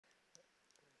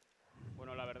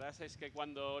verdad es que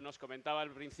cuando nos comentaba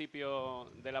al principio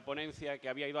de la ponencia que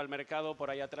había ido al mercado, por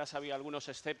ahí atrás había algunos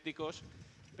escépticos,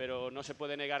 pero no se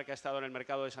puede negar que ha estado en el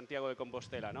mercado de Santiago de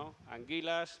Compostela, ¿no?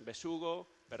 Anguilas,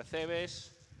 besugo,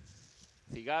 percebes,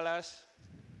 cigalas,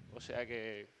 o sea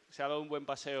que se ha dado un buen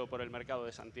paseo por el mercado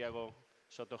de Santiago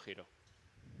Sotohiro.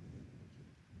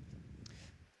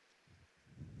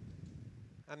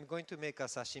 I'm going to make a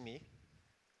sashimi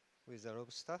with the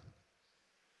lobster.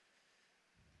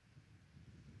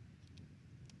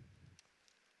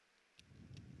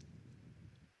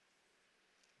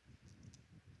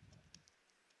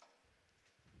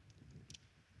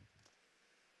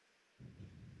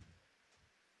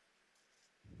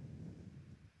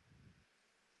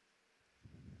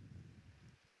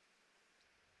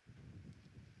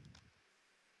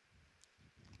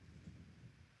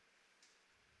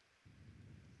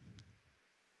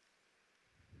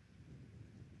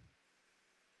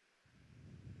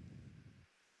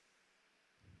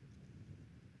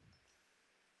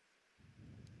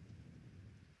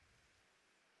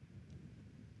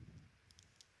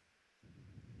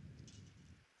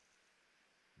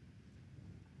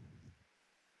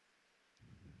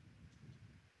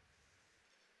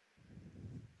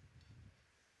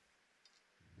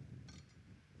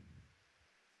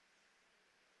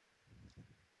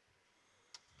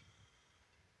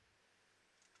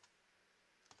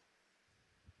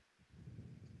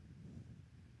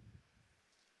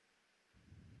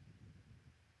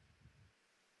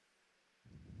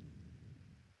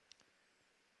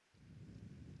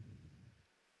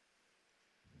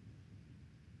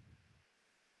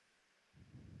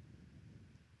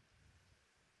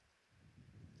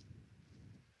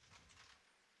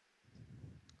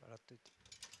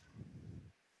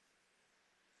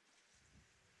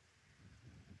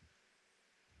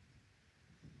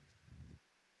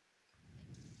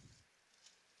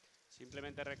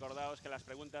 Simplemente recordaos que las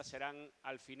preguntas serán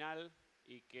al final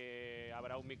y que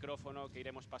habrá un micrófono que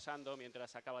iremos pasando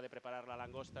mientras acaba de preparar la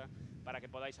langosta para que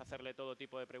podáis hacerle todo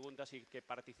tipo de preguntas y que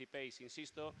participéis.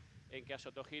 Insisto en que a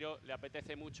Sotohiro le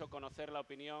apetece mucho conocer la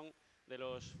opinión de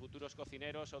los futuros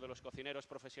cocineros o de los cocineros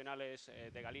profesionales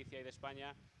de Galicia y de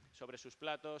España sobre sus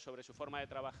platos, sobre su forma de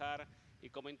trabajar y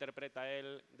cómo interpreta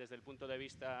él desde el punto de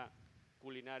vista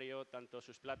culinario tanto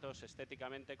sus platos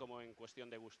estéticamente como en cuestión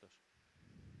de gustos.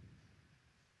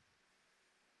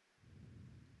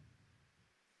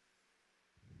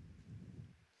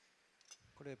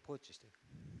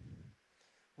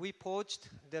 We poached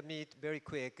the meat very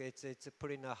quick. It's put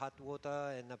in hot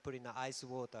water and put in ice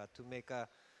water to make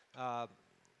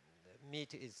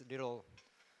meat is little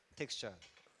texture.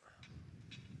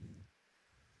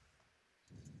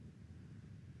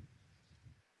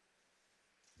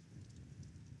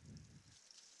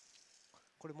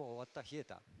 これもう終わった？冷え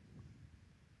た？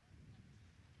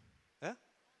え？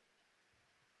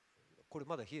これ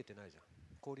まだ冷えてないじゃん。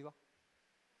氷は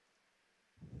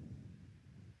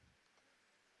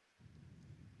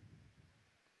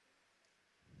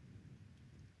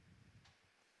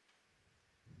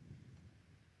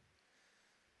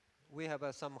？We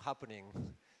have some happening.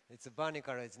 It's burning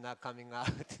color is not coming out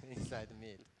inside the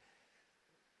meat.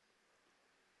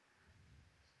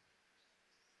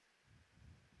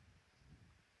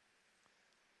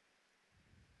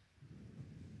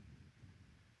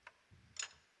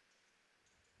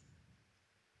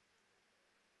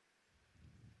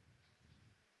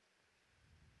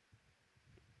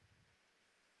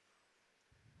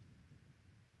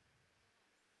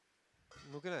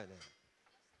 Mukenai むけないね。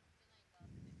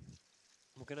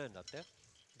むけないんだって？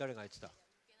誰が言ってた？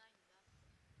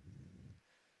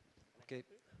 Okay.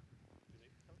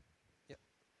 Yeah.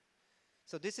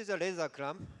 So this is a laser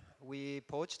clam we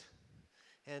poached,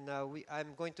 and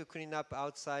I'm going to clean up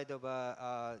outside of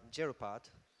a gel part.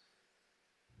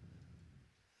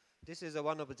 This is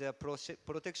one of the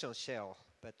protection shell,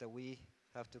 but we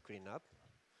have to clean up.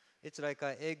 It's like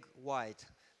an egg white.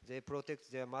 They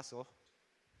protect their muscle.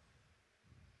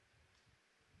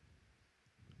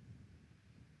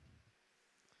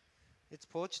 It's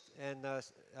poached and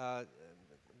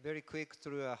very quick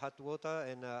through hot water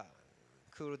and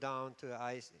cool down to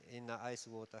ice in ice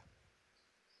water.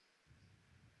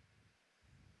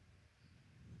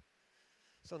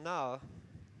 So now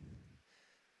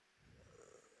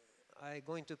I'm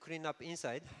going to clean up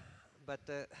inside, but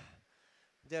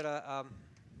there are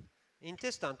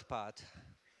intestine part.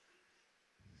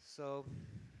 So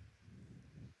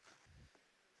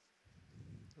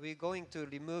we're going to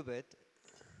remove it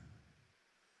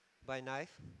by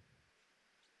knife.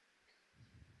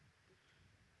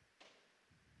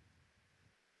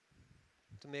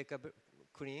 To make a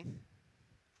clean.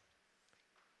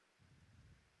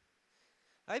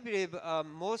 I believe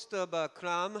most of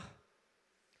clam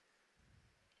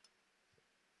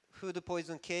food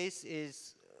poison case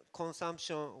is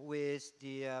consumption with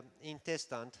the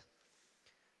intestine.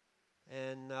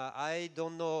 And I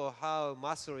don't know how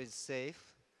mussel is safe.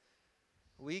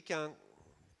 We can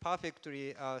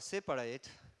perfectly separate,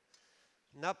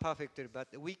 not perfectly, but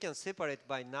we can separate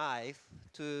by knife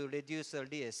to reduce the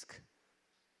risk.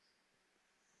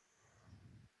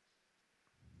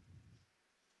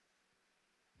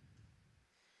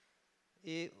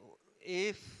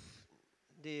 If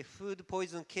the food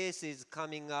poison case is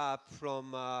coming up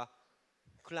from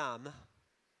clam,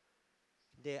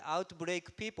 the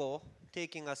outbreak people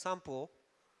taking a sample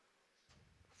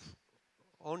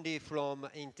only from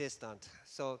intestine.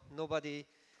 So nobody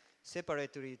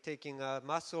separately taking a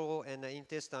muscle and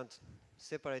intestine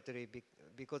separately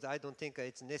because I don't think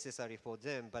it's necessary for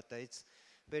them, but it's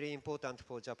very important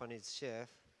for Japanese chef.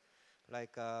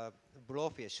 Like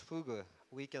blowfish, fugu,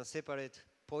 we can separate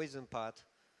poison part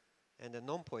and the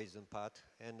non-poison part,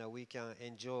 and we can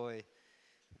enjoy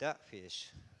that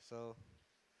fish. So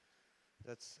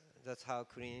that's how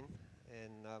clean,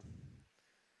 and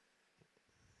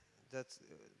that's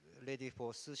ready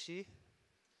for sushi.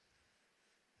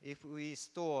 If we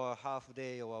store half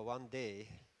day or 1 day,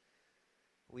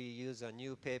 we use a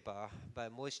new paper by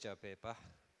moisture paper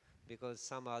because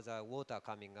some other water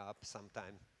coming up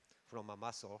sometime from a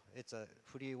mussel. It's a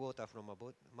free water from a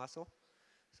mussel.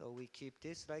 So we keep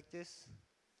this like this,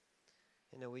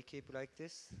 and we keep like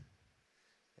this,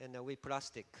 and we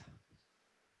plastic,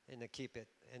 and keep it.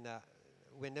 And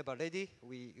whenever ready,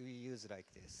 we use like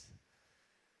this.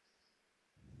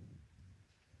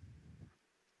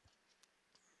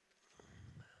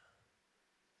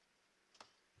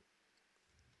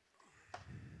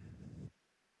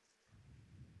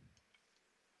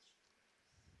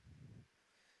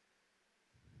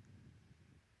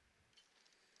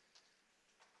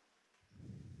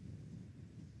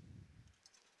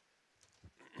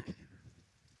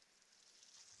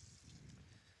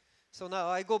 So now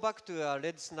I go back to a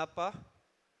red snapper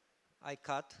I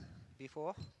cut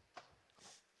before.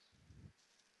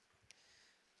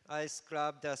 I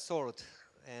scrub the salt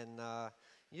and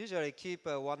usually keep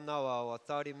 1 hour or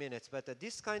 30 minutes. But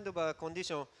this kind of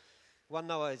condition, 1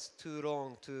 hour is too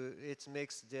long. It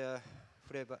makes the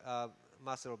flavor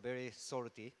mussel very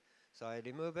salty. So I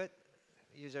remove it.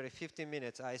 Usually 15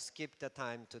 minutes. I skip the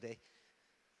time today.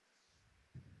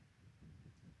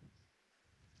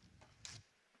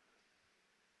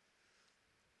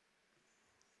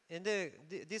 And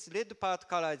this red part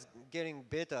color is getting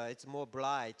better. It's more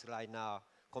bright right now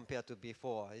compared to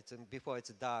before. Before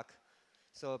it's dark.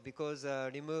 So because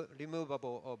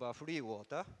removable of free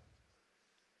water,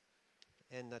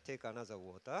 and take another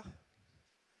water.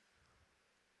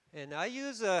 And I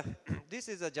use, this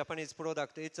is a Japanese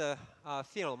product. It's a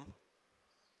film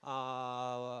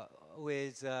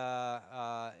with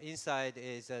inside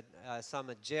is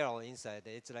some gel inside.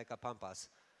 It's like a pampas.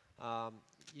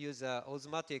 Use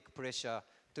osmotic pressure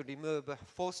to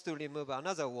force to remove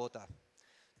another water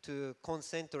to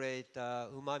concentrate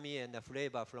umami and the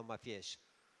flavor from a fish.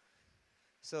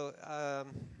 So I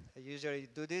usually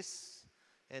do this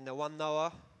in 1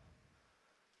 hour.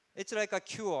 It's like a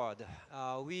cured.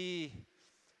 We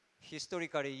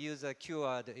historically use a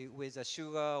cured with a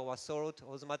sugar or salt,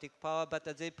 osmotic power,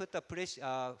 but they put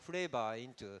a flavor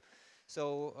into.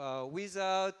 So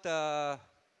without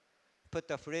put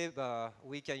a flavor,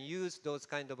 we can use those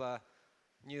kind of a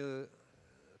new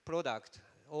product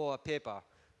or paper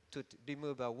to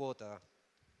remove water.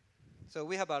 So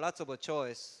we have lots of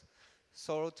choice,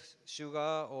 salt,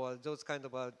 sugar, or those kind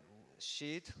of a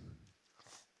sheet.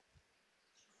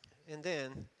 And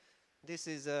then this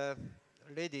is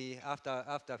ready after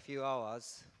a few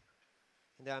hours.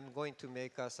 And I'm going to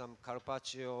make some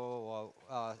carpaccio or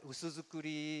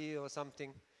usuzukuri or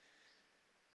something.